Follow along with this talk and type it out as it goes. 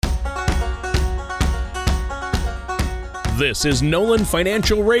This is Nolan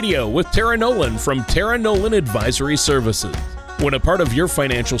Financial Radio with Tara Nolan from Tara Nolan Advisory Services. When a part of your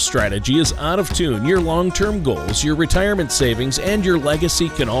financial strategy is out of tune, your long-term goals, your retirement savings, and your legacy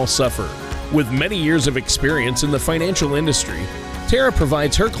can all suffer. With many years of experience in the financial industry, Tara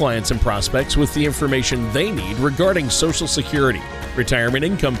provides her clients and prospects with the information they need regarding Social Security, retirement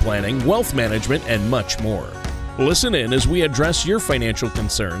income planning, wealth management, and much more. Listen in as we address your financial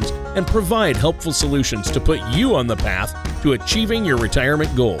concerns and provide helpful solutions to put you on the path to achieving your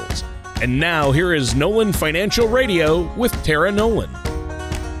retirement goals. And now, here is Nolan Financial Radio with Tara Nolan.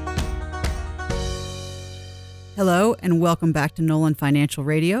 Hello, and welcome back to Nolan Financial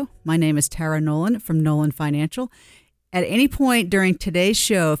Radio. My name is Tara Nolan from Nolan Financial. At any point during today's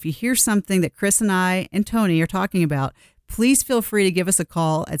show, if you hear something that Chris and I and Tony are talking about, please feel free to give us a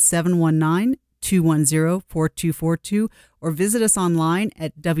call at 719-210-4242 or visit us online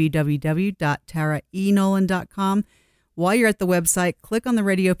at www.taraenolan.com. While you're at the website, click on the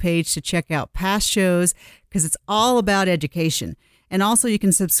radio page to check out past shows because it's all about education. And also you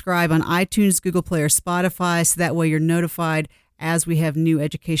can subscribe on iTunes, Google Play, or Spotify so that way you're notified as we have new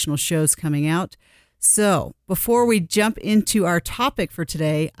educational shows coming out. So before we jump into our topic for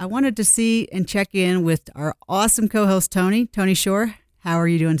today, I wanted to see and check in with our awesome co-host, Tony Shore. How are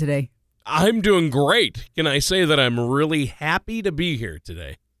you doing today? I'm doing great. Can I say that I'm really happy to be here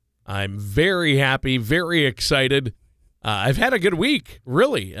today? I'm very happy, very excited. I've had a good week,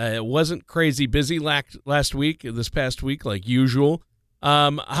 really. It wasn't crazy busy last week, this past week, like usual.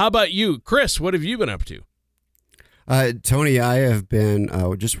 How about you? Chris, what have you been up to? Tony, I have been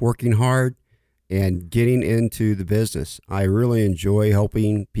just working hard and getting into the business. I really enjoy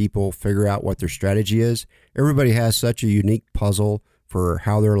helping people figure out what their strategy is. Everybody has such a unique puzzle for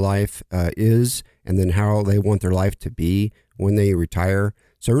how their life is and then how they want their life to be when they retire.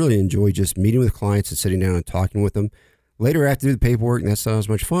 So I really enjoy just meeting with clients and sitting down and talking with them. Later, I have to do the paperwork, and that's not as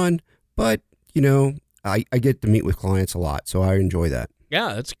much fun, but, you know, I get to meet with clients a lot, so I enjoy that.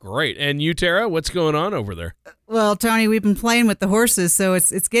 Yeah, that's great. And you, Tara, what's going on over there? Well, Tony, we've been playing with the horses, so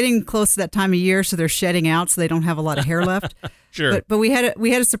it's getting close to that time of year, so they're shedding out, so they don't have a lot of hair left. Sure. But we had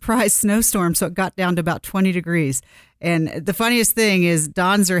a surprise snowstorm, so it got down to about 20 degrees. And the funniest thing is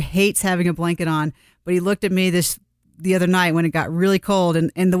Donzer hates having a blanket on, but he looked at me the other night when it got really cold,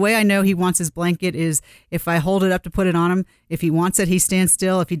 and the way I know he wants his blanket is if I hold it up to put it on him. If he wants it, he stands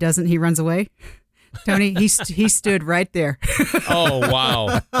still. If he doesn't, he runs away. Tony, he stood right there. Oh,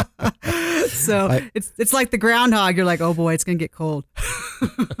 wow. So it's like the groundhog. You're like, oh boy, it's gonna get cold.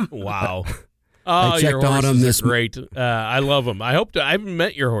 Wow. Oh, your horses are great. I love them. I haven't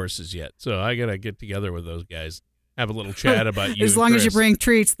met your horses yet, so I gotta get together with those guys. Have a little chat about you. As long as you bring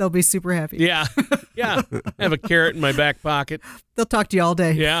treats, they'll be super happy. Yeah. Have a carrot in my back pocket. They'll talk to you all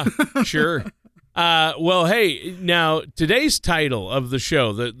day. Yeah, sure. Well, hey, now today's title of the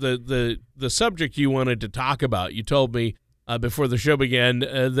show, the subject you wanted to talk about, you told me before the show began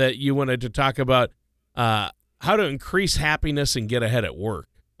that you wanted to talk about how to increase happiness and get ahead at work.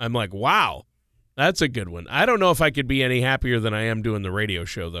 I'm like, wow, that's a good one. I don't know if I could be any happier than I am doing the radio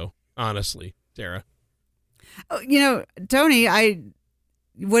show, though, honestly, Tara. You know, Tony, I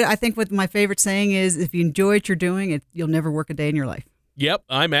think what my favorite saying is, if you enjoy what you're doing, you'll never work a day in your life. Yep,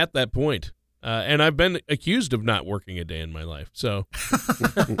 I'm at that point. And I've been accused of not working a day in my life. So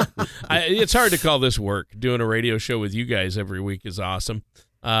it's hard to call this work. Doing a radio show with you guys every week is awesome.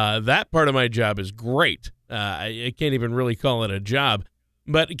 That part of my job is great. I can't even really call it a job.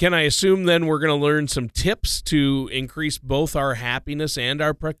 But can I assume then we're going to learn some tips to increase both our happiness and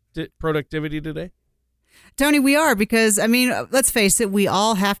our productivity today? Tony, we are, because, I mean, let's face it, we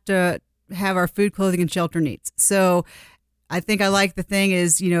all have to have our food, clothing, and shelter needs. So I think I like the thing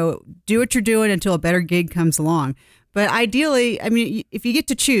is, you know, do what you're doing until a better gig comes along. But ideally, I mean, if you get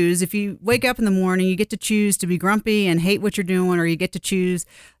to choose, if you wake up in the morning, you get to choose to be grumpy and hate what you're doing, or you get to choose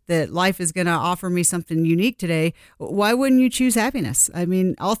that life is going to offer me something unique today, why wouldn't you choose happiness? I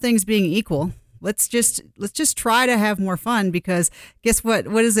mean, all things being equal, let's just try to have more fun, because guess what?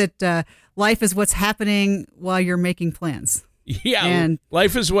 What is it? Life is what's happening while you're making plans. Yeah, and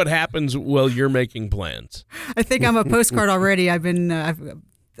life is what happens while you're making plans. I think I'm a postcard already. I've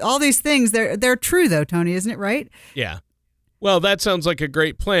all these things. They're true though, Tony, isn't it right? Yeah. Well, that sounds like a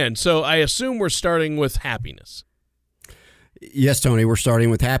great plan. So I assume we're starting with happiness. Yes, Tony, we're starting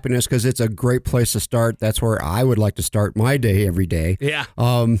with happiness because it's a great place to start. That's where I would like to start my day every day. Yeah.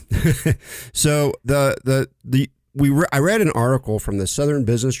 So I read an article from the Southern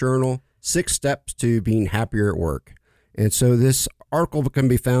Business Journal, 6 Steps to Being Happier at Work. And so this article can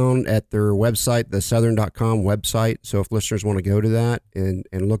be found at their website, the southern.com website. So if listeners want to go to that and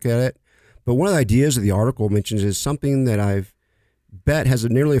look at it. But one of the ideas of the article mentions is something that I've bet has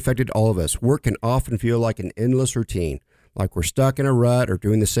nearly affected all of us. Work can often feel like an endless routine, like we're stuck in a rut or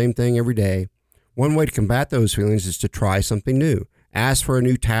doing the same thing every day. One way to combat those feelings is to try something new. Ask for a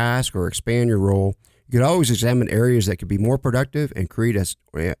new task or expand your role. You could always examine areas that could be more productive and create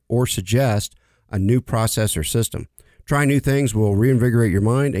or suggest a new process or system. Trying new things will reinvigorate your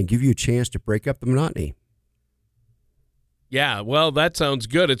mind and give you a chance to break up the monotony. Yeah, well, that sounds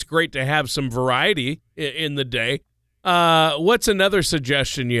good. It's great to have some variety in the day. What's another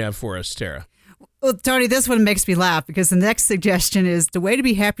suggestion you have for us, Tara? Well, Tony, this one makes me laugh because the next suggestion is the way to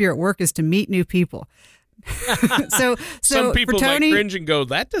be happier at work is to meet new people. so some people for Tony, might cringe and go,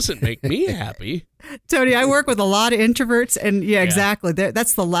 that doesn't make me happy. Tony, I work with a lot of introverts, and yeah. Exactly.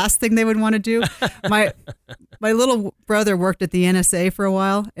 That's the last thing they would want to do. My little brother worked at the NSA for a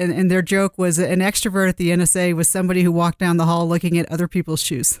while, and their joke was an extrovert at the NSA was somebody who walked down the hall looking at other people's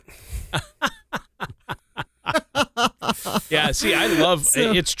shoes. Yeah, see,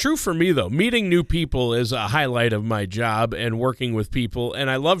 it's true for me, though. Meeting new people is a highlight of my job and working with people, and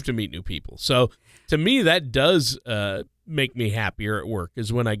I love to meet new people. So to me, that does make me happier at work,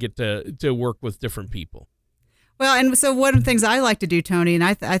 is when I get to work with different people. Well, and so one of the things I like to do, Tony, and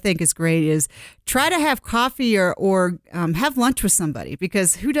I think is great, is try to have coffee or have lunch with somebody,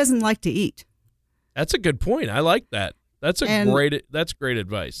 because who doesn't like to eat? That's a good point. I like that. That's great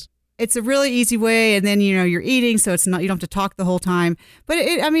advice. It's a really easy way, and then you're eating, so it's not, you don't have to talk the whole time. But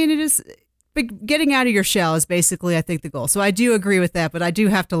it is. But getting out of your shell is basically, I think, the goal. So I do agree with that, but I do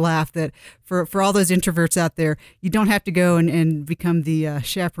have to laugh that for all those introverts out there, you don't have to go and become the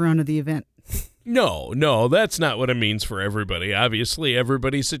chaperone of the event. No, that's not what it means for everybody. Obviously,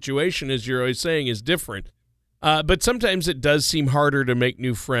 everybody's situation, as you're always saying, is different. But sometimes it does seem harder to make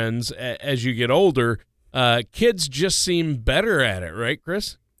new friends as you get older. Kids just seem better at it, right,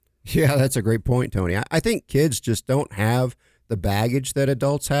 Chris? Yeah, that's a great point, Tony. I think kids just don't have the baggage that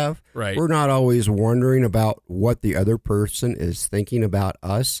adults have. Right. We're not always wondering about what the other person is thinking about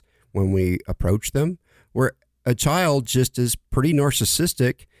us when we approach them. Where a child just is pretty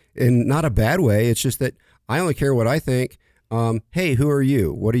narcissistic in not a bad way. It's just that I only care what I think. Hey, who are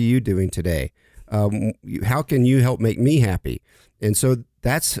you? What are you doing today? How can you help make me happy? And so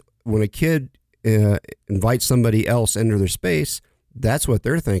that's when a kid invites somebody else into their space. That's what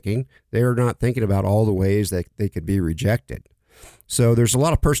they're thinking. They're not thinking about all the ways that they could be rejected. So there's a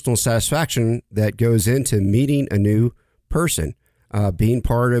lot of personal satisfaction that goes into meeting a new person. Being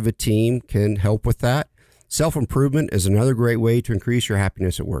part of a team can help with that. Self-improvement is another great way to increase your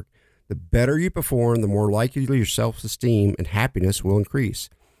happiness at work. The better you perform, the more likely your self-esteem and happiness will increase.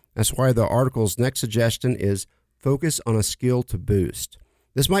 That's why the article's next suggestion is focus on a skill to boost.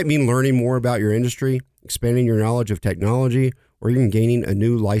 This might mean learning more about your industry, expanding your knowledge of technology, or even gaining a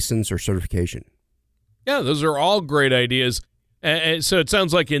new license or certification. Yeah, those are all great ideas. So it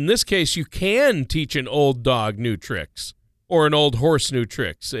sounds like in this case, you can teach an old dog new tricks or an old horse new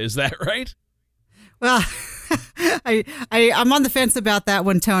tricks. Is that right? Well, I'm on the fence about that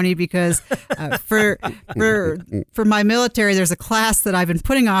one, Tony, because for my military, there's a class that I've been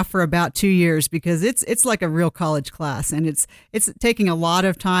putting off for about 2 years because it's like a real college class, and it's taking a lot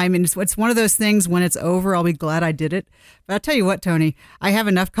of time, and it's one of those things when it's over, I'll be glad I did it. But I'll tell you what, Tony, I have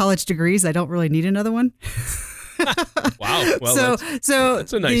enough college degrees. I don't really need another one. Wow. Well, that's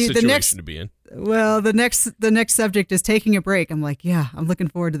a nice situation to be in. Well, the next subject is taking a break. I'm like, yeah, I'm looking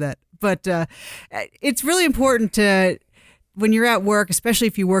forward to that. But it's really important to, when you're at work, especially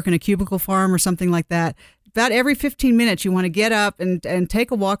if you work in a cubicle farm or something like that, about every 15 minutes, you want to get up and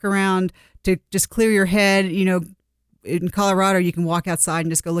take a walk around to just clear your head. In Colorado, you can walk outside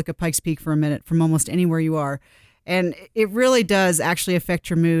and just go look at Pikes Peak for a minute from almost anywhere you are. And it really does actually affect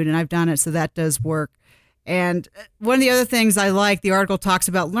your mood. And I've done it, so that does work. And one of the other things I like, the article talks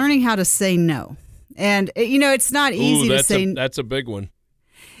about learning how to say no. And, it's not easy to say. That's a big one.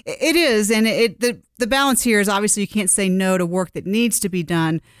 It is. And the balance here is obviously you can't say no to work that needs to be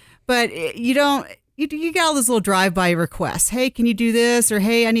done. But you got all those little drive-by requests. Hey, can you do this? Or,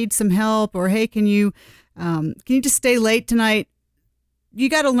 hey, I need some help. Or, hey, can you just stay late tonight? You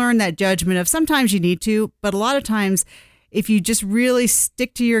got to learn that judgment of sometimes you need to, but a lot of times if you just really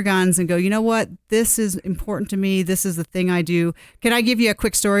stick to your guns and go, you know what, this is important to me, this is the thing I do. Can I give you a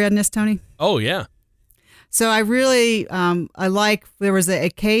quick story on this, Tony? Oh, yeah. So I really, there was a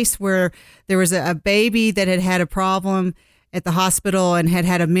case where there was a baby that had a problem, at the hospital and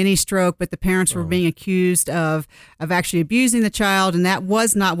had a mini stroke, but the parents were being accused of actually abusing the child, and that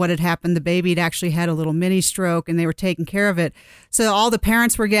was not what had happened. The baby had actually had a little mini stroke, and they were taking care of it. So all the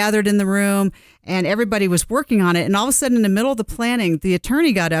parents were gathered in the room, and everybody was working on it. And all of a sudden, in the middle of the planning, the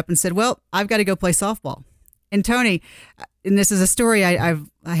attorney got up and said, "Well, I've got to go play softball." And Tony, and this is a story I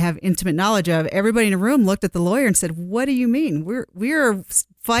have intimate knowledge of, everybody in the room looked at the lawyer and said, "What do you mean? We're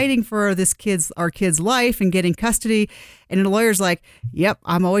fighting for our kid's life and getting custody." And the lawyer's like, "Yep,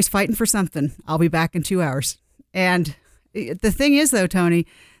 I'm always fighting for something. I'll be back in 2 hours." And the thing is, though, Tony,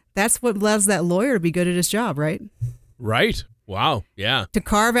 that's what allows that lawyer to be good at his job, right? Right. Wow. Yeah. To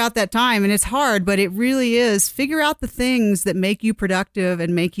carve out that time. And it's hard, but it really is. Figure out the things that make you productive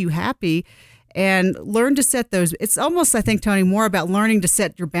and make you happy, and learn to set those. It's almost, I think, Tony, more about learning to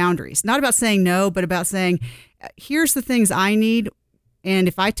set your boundaries. Not about saying no, but about saying, here's the things I need, and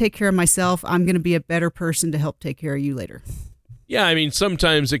if I take care of myself, I'm going to be a better person to help take care of you later. Yeah, I mean,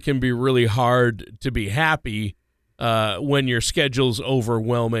 sometimes it can be really hard to be happy when your schedule's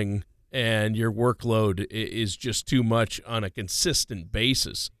overwhelming and your workload is just too much on a consistent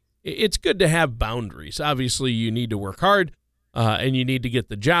basis. It's good to have boundaries. Obviously, you need to work hard, and you need to get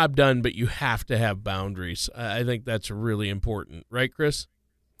the job done, but you have to have boundaries. I think that's really important. Right, Chris?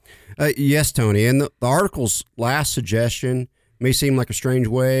 Yes, Tony. And the article's last suggestion may seem like a strange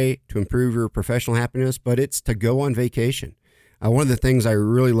way to improve your professional happiness, but it's to go on vacation. One of the things I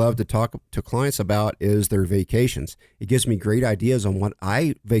really love to talk to clients about is their vacations. It gives me great ideas on what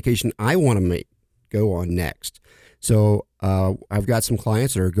vacation I want to go on next. So I've got some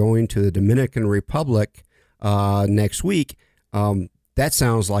clients that are going to the Dominican Republic next week. That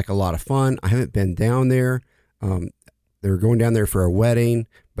sounds like a lot of fun. I haven't been down there. They're going down there for a wedding,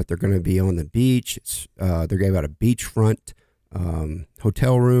 but they're going to be on the beach. They're going to have a beachfront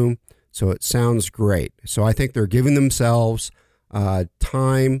hotel room. So it sounds great. So I think they're giving themselves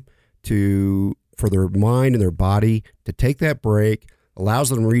time for their mind and their body to take that break, allows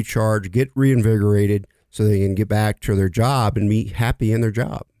them to recharge, get reinvigorated so they can get back to their job and be happy in their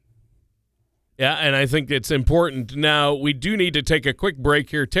job. Yeah, and I think it's important. Now, we do need to take a quick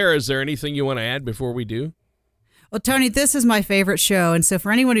break here. Tara, is there anything you want to add before we do? Well, Tony, this is my favorite show. And so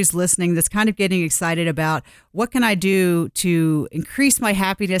for anyone who's listening that's kind of getting excited about what can I do to increase my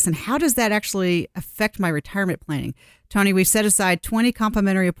happiness and how does that actually affect my retirement planning? Tony, we've set aside 20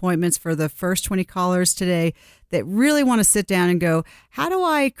 complimentary appointments for the first 20 callers today that really want to sit down and go, how do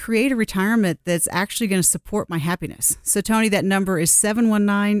I create a retirement that's actually going to support my happiness? So, Tony, that number is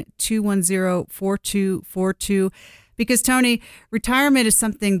 719-210-4242. Because, Tony, retirement is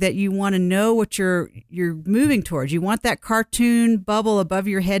something that you want to know what you're moving towards. You want that cartoon bubble above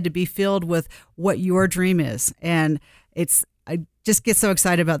your head to be filled with what your dream is. And I just get so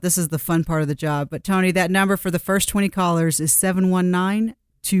excited about this is the fun part of the job. But, Tony, that number for the first 20 callers is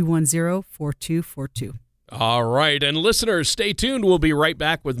 719-210-4242. All right. And listeners, stay tuned. We'll be right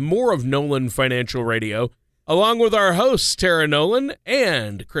back with more of Nolan Financial Radio, along with our hosts, Tara Nolan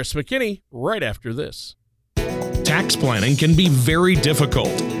and Chris McKinney, right after this. Tax planning can be very difficult,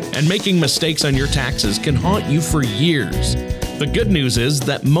 and making mistakes on your taxes can haunt you for years. The good news is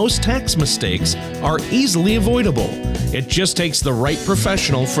that most tax mistakes are easily avoidable. It just takes the right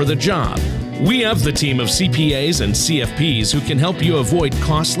professional for the job. We have the team of CPAs and CFPs who can help you avoid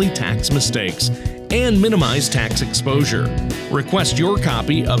costly tax mistakes and minimize tax exposure. Request your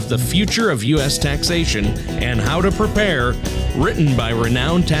copy of The Future of U.S. Taxation and How to Prepare, written by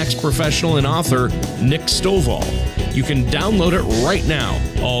renowned tax professional and author Nick Stovall. You can download it right now.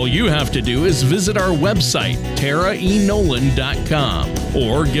 All you have to do is visit our website, taraenolan.com,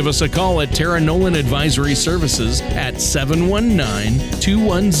 or give us a call at Tara Nolan Advisory Services at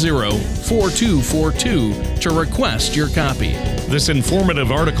 719-210-4242 to request your copy. This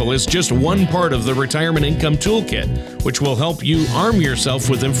informative article is just one part of the Retirement Income Toolkit, which will help you arm yourself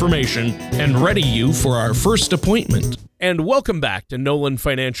with information and ready you for our first appointment. And welcome back to Nolan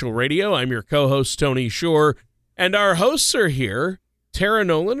Financial Radio. I'm your co-host, Tony Shore, and our hosts are here, Tara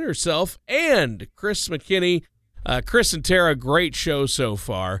Nolan herself and Chris McKinney. Chris and Tara, great show so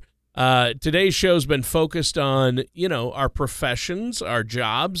far. Today's show's been focused on, our professions, our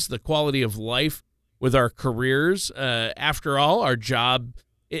jobs, the quality of life with our careers. After all, our job,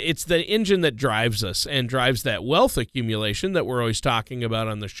 it's the engine that drives us and drives that wealth accumulation that we're always talking about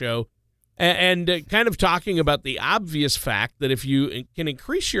on the show. And kind of talking about the obvious fact that if you can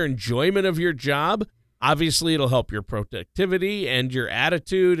increase your enjoyment of your job, obviously it'll help your productivity and your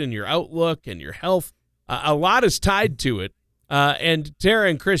attitude and your outlook and your health. A lot is tied to it. And Tara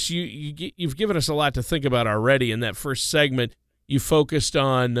and Chris, you've given us a lot to think about already. In that first segment, you focused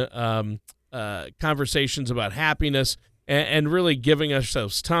on conversations about happiness and really giving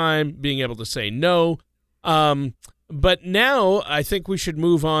ourselves time, being able to say no. But now I think we should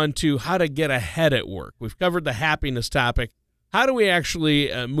move on to how to get ahead at work. We've covered the happiness topic. How do we actually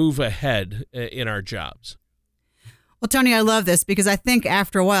move ahead in our jobs? Well, Tony, I love this because I think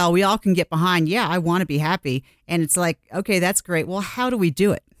after a while we all can get behind, yeah, I want to be happy. And it's like, okay, that's great. Well, how do we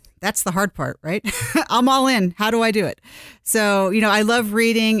do it? That's the hard part, right? I'm all in. How do I do it? So, I love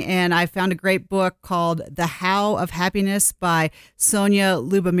reading, and I found a great book called The How of Happiness by Sonia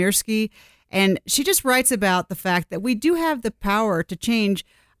Lubomirsky. And she just writes about the fact that we do have the power to change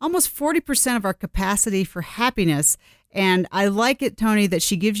almost 40% of our capacity for happiness. And I like it, Tony, that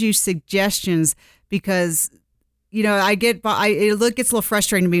she gives you suggestions because, it gets a little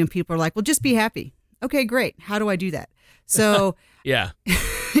frustrating to me when people are like, well, just be happy. Okay, great. How do I do that? So, yeah.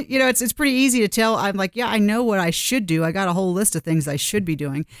 It's pretty easy to tell. I'm like, yeah, I know what I should do. I got a whole list of things I should be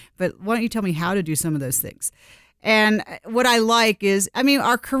doing, but why don't you tell me how to do some of those things? And what I like is,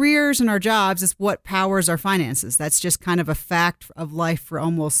 our careers and our jobs is what powers our finances. That's just kind of a fact of life for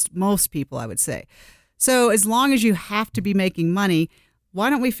almost most people, I would say. So as long as you have to be making money, why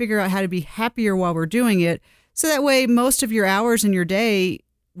don't we figure out how to be happier while we're doing it? So that way, most of your hours in your day,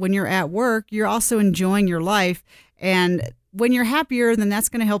 when you're at work, you're also enjoying your life. And when you're happier, then that's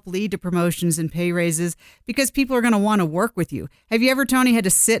going to help lead to promotions and pay raises because people are going to want to work with you. Have you ever, Tony, had to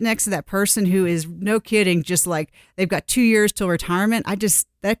sit next to that person who is, no kidding, just like they've got 2 years till retirement?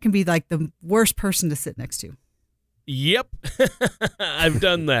 That can be like the worst person to sit next to. Yep. I've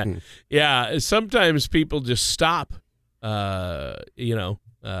done that. Yeah. Sometimes people just stop, they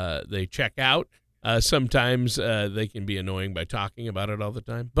check out. Sometimes they can be annoying by talking about it all the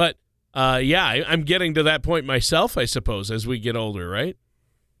time. But I'm getting to that point myself, I suppose, as we get older, right?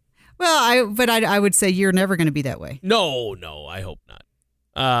 Well, I would say you're never going to be that way. No, I hope not.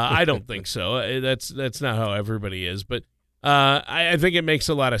 I don't think so. That's not how everybody is. But I think it makes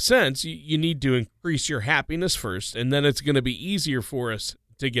a lot of sense. You need to increase your happiness first, and then it's going to be easier for us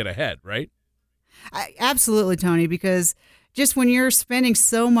to get ahead, right? Absolutely, Tony, because just when you're spending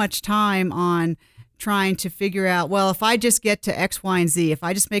so much time on trying to figure out, well, if I just get to X, Y, and Z, if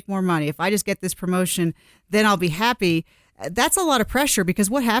I just make more money, if I just get this promotion, then I'll be happy. That's a lot of pressure because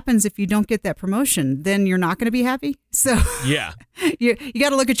what happens if you don't get that promotion? Then you're not going to be happy. So yeah, you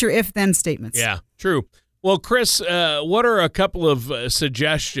got to look at your if-then statements. Yeah, true. Well, Chris, what are a couple of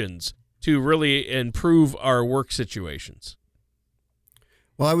suggestions to really improve our work situations?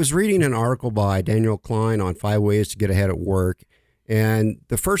 Well, I was reading an article by Daniel Klein on 5 ways to get ahead at work. And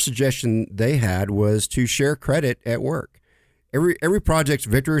the first suggestion they had was to share credit at work. Every project's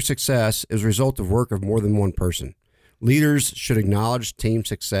victory or success is a result of work of more than one person. Leaders should acknowledge team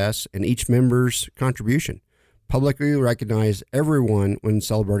success and each member's contribution. Publicly recognize everyone when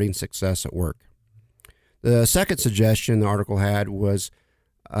celebrating success at work. The second suggestion the article had was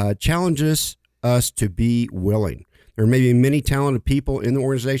challenges us to be willing. There may be many talented people in the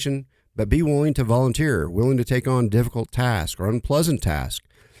organization, but be willing to volunteer, willing to take on difficult tasks or unpleasant tasks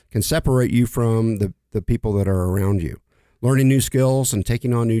can separate you from the people that are around you. Learning new skills and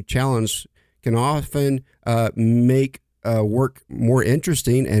taking on new challenges can often make work more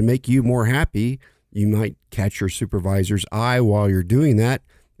interesting and make you more happy. You might catch your supervisor's eye while you're doing that,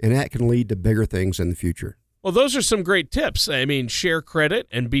 and that can lead to bigger things in the future. Well, those are some great tips. Share credit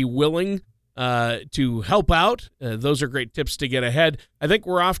and be willing to help out. Those are great tips to get ahead. I think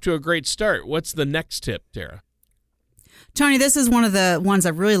we're off to a great start. What's the next tip, Tara? Tony, this is one of the ones I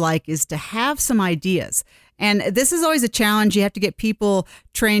really like, is to have some ideas. And this is always a challenge. You have to get people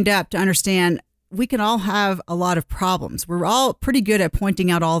trained up to understand we can all have a lot of problems. We're all pretty good at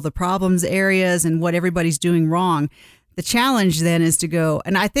pointing out all the problems areas and what everybody's doing wrong. The challenge then is to go,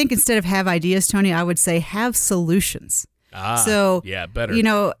 and I think instead of have ideas, Tony, I would say have solutions. So, yeah,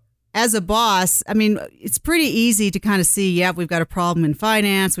 better. As a boss, it's pretty easy to kind of see, we've got a problem in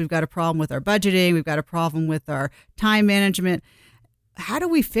finance, we've got a problem with our budgeting, we've got a problem with our time management. How do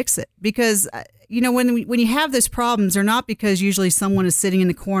we fix it? Because, when you have those problems, they're not because usually someone is sitting in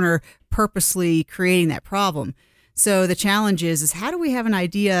the corner purposely creating that problem. So the challenge is how do we have an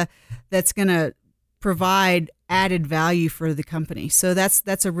idea that's going to provide added value for the company? So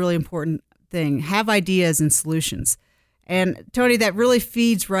that's a really important thing. Have ideas and solutions. And Tony, that really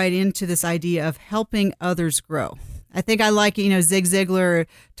feeds right into this idea of helping others grow. I think I like, Zig Ziglar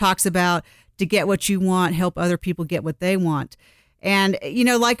talks about to get what you want, help other people get what they want. And,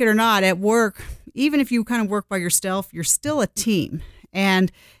 like it or not, at work, even if you kind of work by yourself, you're still a team.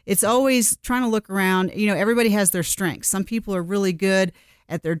 And it's always trying to look around. Everybody has their strengths. Some people are really good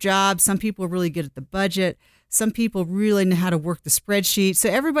at their job. Some people are really good at the budget. Some people really know how to work the spreadsheet. So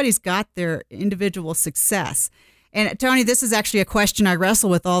everybody's got their individual success. And Tony, this is actually a question I wrestle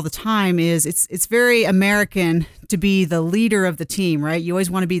with all the time. Is it's very American to be the leader of the team, right? You always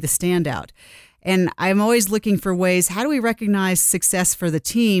want to be the standout. And I'm always looking for ways, how do we recognize success for the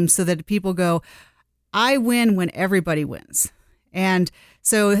team so that people go, I win when everybody wins. And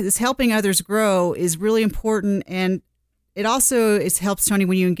so this helping others grow is really important. And it also helps, Tony,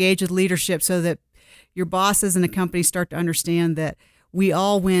 when you engage with leadership so that your bosses and the company start to understand that we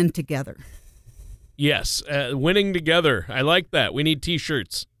all win together. Yes, winning together. I like that. We need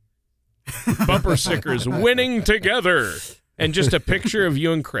T-shirts, bumper stickers, winning together, and just a picture of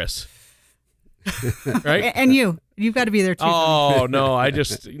you and Chris. Right? And you've got to be there too. Oh, no,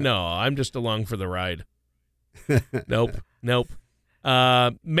 I'm just along for the ride. Nope.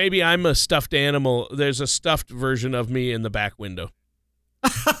 Maybe I'm a stuffed animal. There's a stuffed version of me in the back window.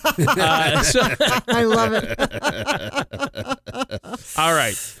 I love it. All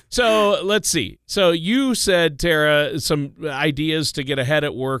right. So let's see. So you said, Tara, some ideas to get ahead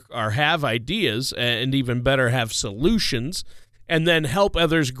at work are have ideas, and even better, have solutions, and then help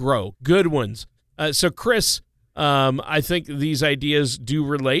others grow. Good ones. So Chris, I think these ideas do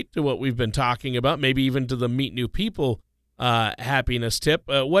relate to what we've been talking about, maybe even to the meet new people happiness tip.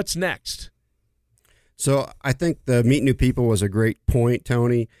 What's next? So I think the meet new people was a great point,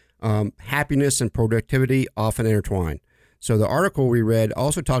 Tony. Happiness and productivity often intertwine. So the article we read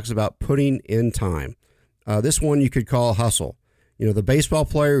also talks about putting in time. This one you could call hustle. You know, the baseball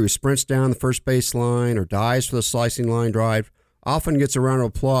player who sprints down the first base line or dives for the slicing line drive often gets a round of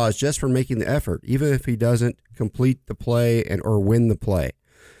applause just for making the effort, even if he doesn't complete the play or win the play.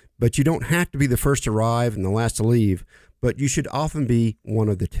 But you don't have to be the first to arrive and the last to leave, but you should often be one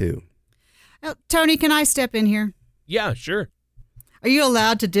of the two. Tony, can I step in here? Yeah, sure. Are you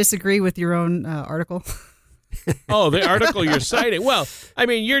allowed to disagree with your own article? Oh, the article you're citing. Well, I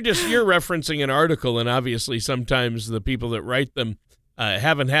mean, you're referencing an article, and obviously sometimes the people that write them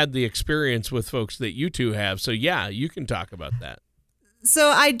haven't had the experience with folks that you two have. So, yeah, you can talk about that. So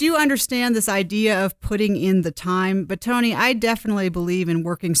I do understand this idea of putting in the time, but Tony, I definitely believe in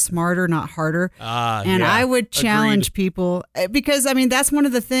working smarter, not harder. And I would challenge people because, I mean, that's one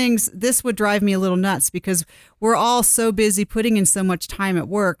of the things, this would drive me a little nuts because we're all so busy putting in so much time at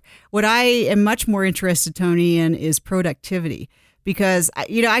work. What I am much more interested, Tony, in is productivity. Because,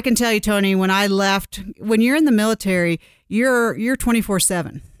 you know, I can tell you, Tony, when I left, when you're in the military, you're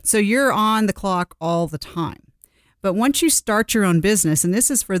 24/7. So you're on the clock all the time. But once you start your own business, and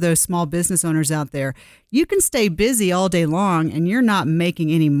this is for those small business owners out there, you can stay busy all day long and you're not making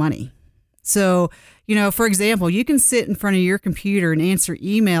any money. So, you know, for example, you can sit in front of your computer and answer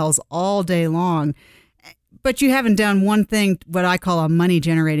emails all day long, but you haven't done one thing, what I call a money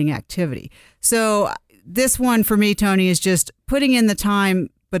generating activity. So this one for me, Tony, is just putting in the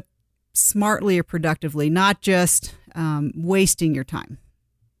time, but smartly or productively, not just wasting your time.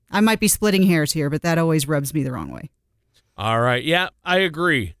 I might be splitting hairs here, but that always rubs me the wrong way. All right. Yeah, I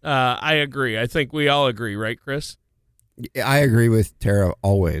agree. I think we all agree, right, Chris? I agree with Tara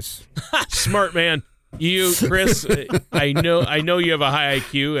always. Smart man. You, Chris, I know you have a high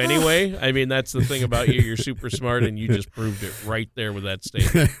IQ anyway. I mean, that's the thing about you. You're super smart, and you just proved it right there with that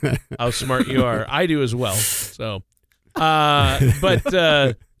statement. How smart you are. I do as well. So,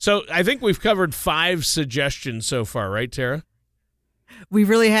 so I think we've covered 5 suggestions so far, right, Tara? We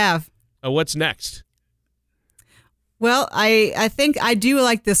really have. What's next? Well, I think I do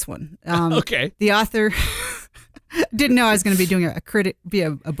like this one. Okay. The author didn't know I was going to be doing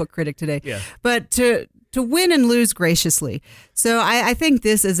a book critic today. Yeah. But to win and lose graciously. So I think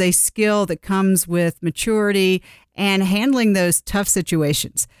this is a skill that comes with maturity and handling those tough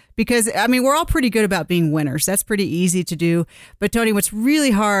situations. Because, I mean, we're all pretty good about being winners. That's pretty easy to do. But, Tony, what's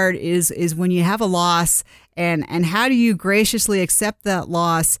really hard is when you have a loss and how do you graciously accept that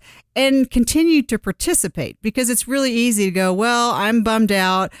loss and continue to participate? Because it's really easy to go, well, I'm bummed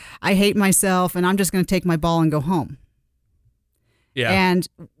out, I hate myself, and I'm just going to take my ball and go home. Yeah. And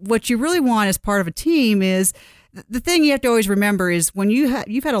what you really want as part of a team is the thing you have to always remember is when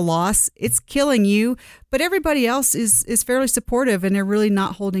you've had a loss, it's killing you, but everybody else is fairly supportive and they're really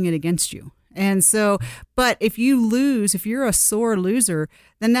not holding it against you. And so, but if you lose, if you're a sore loser,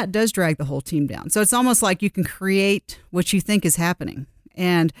 then that does drag the whole team down. So it's almost like you can create what you think is happening.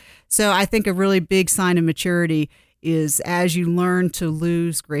 And so I think a really big sign of maturity is as you learn to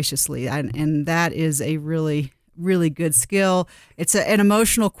lose graciously. And that is a really good skill. It's an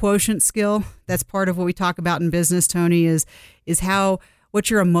emotional quotient skill. That's part of what we talk about in business, Tony, is what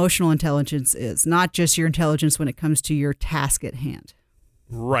your emotional intelligence is, not just your intelligence when it comes to your task at hand.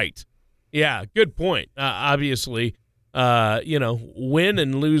 Right. Yeah, good point. Obviously, win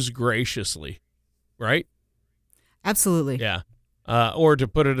and lose graciously, right? Absolutely. Yeah. Or to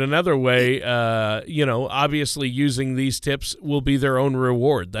put it another way, obviously using these tips will be their own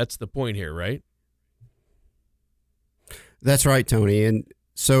reward. That's the point here, right? That's right, Tony. And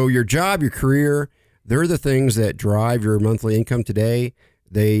so your job, your career, they're the things that drive your monthly income today.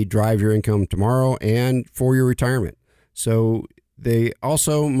 They drive your income tomorrow and for your retirement. So they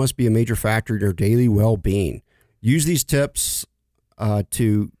also must be a major factor in your daily well-being. Use these tips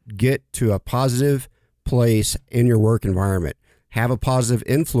to get to a positive place in your work environment. Have a positive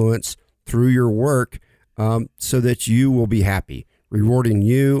influence through your work so that you will be happy, rewarding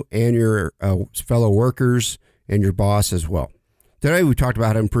you and your fellow workers and your boss as well. Today, we talked about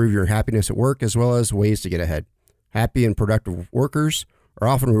how to improve your happiness at work as well as ways to get ahead. Happy and productive workers are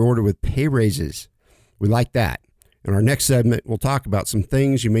often rewarded with pay raises. We like that. In our next segment, we'll talk about some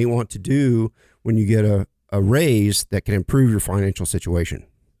things you may want to do when you get a raise that can improve your financial situation.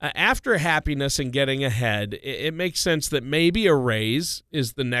 After happiness and getting ahead, it makes sense that maybe a raise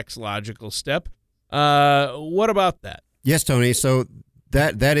is the next logical step. What about that? Yes, Tony. So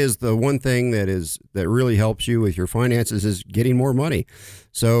that is the one thing that really helps you with your finances is getting more money.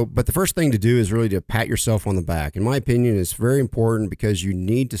 So, but the first thing to do is really to pat yourself on the back. In my opinion, it's very important because you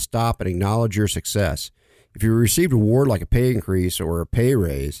need to stop and acknowledge your success. If you received a reward like a pay increase or a pay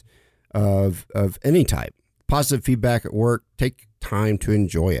raise of any type, positive feedback at work, take time to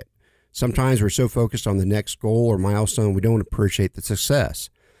enjoy it. Sometimes we're so focused on the next goal or milestone, we don't appreciate the success.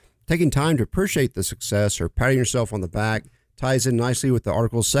 Taking time to appreciate the success or patting yourself on the back ties in nicely with the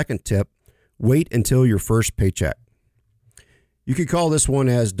article's second tip, wait until your first paycheck. You could call this one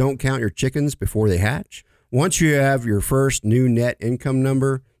as don't count your chickens before they hatch. Once you have your first new net income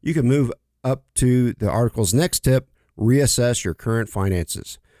number, you can move up to the article's next tip, reassess your current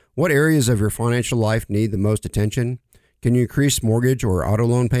finances. What areas of your financial life need the most attention? Can you increase mortgage or auto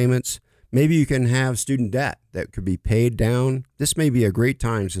loan payments? Maybe you can have student debt that could be paid down. This may be a great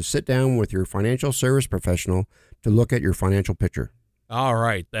time to sit down with your financial service professional to look at your financial picture. All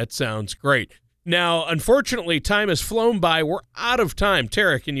right, that sounds great. Now, unfortunately, time has flown by. We're out of time.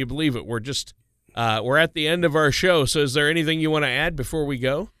 Tara, can you believe it? We're at the end of our show. So is there anything you want to add before we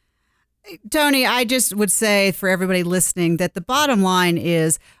go? Tony, I just would say for everybody listening that the bottom line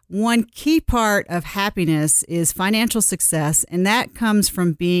is one key part of happiness is financial success, and that comes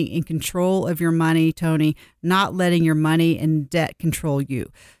from being in control of your money, Tony, not letting your money and debt control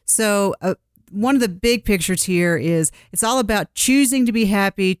you. So one of the big pictures here is it's all about choosing to be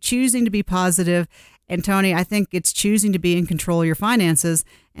happy, choosing to be positive. And Tony, I think it's choosing to be in control of your finances,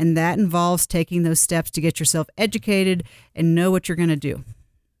 and that involves taking those steps to get yourself educated and know what you're going to do.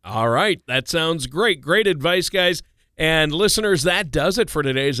 All right. That sounds great. Great advice, guys. And listeners, that does it for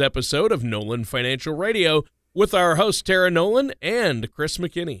today's episode of Nolan Financial Radio with our host, Tara Nolan and Chris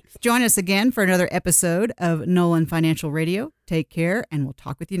McKinney. Join us again for another episode of Nolan Financial Radio. Take care, and we'll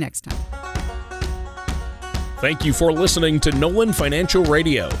talk with you next time. Thank you for listening to Nolan Financial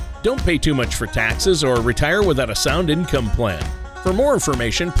Radio. Don't pay too much for taxes or retire without a sound income plan. For more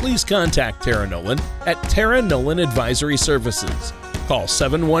information, please contact Tara Nolan at Tara Nolan Advisory Services. Call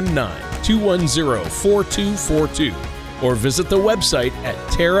 719-210-4242 or visit the website at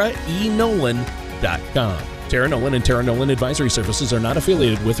taraenolan.com. Tara Nolan and Tara Nolan Advisory Services are not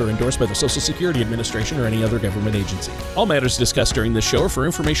affiliated with or endorsed by the Social Security Administration or any other government agency. All matters discussed during this show are for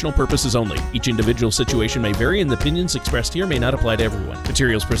informational purposes only. Each individual situation may vary, and the opinions expressed here may not apply to everyone.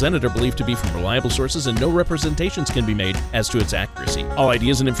 Materials presented are believed to be from reliable sources, and no representations can be made as to its accuracy. All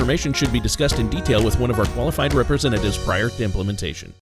ideas and information should be discussed in detail with one of our qualified representatives prior to implementation.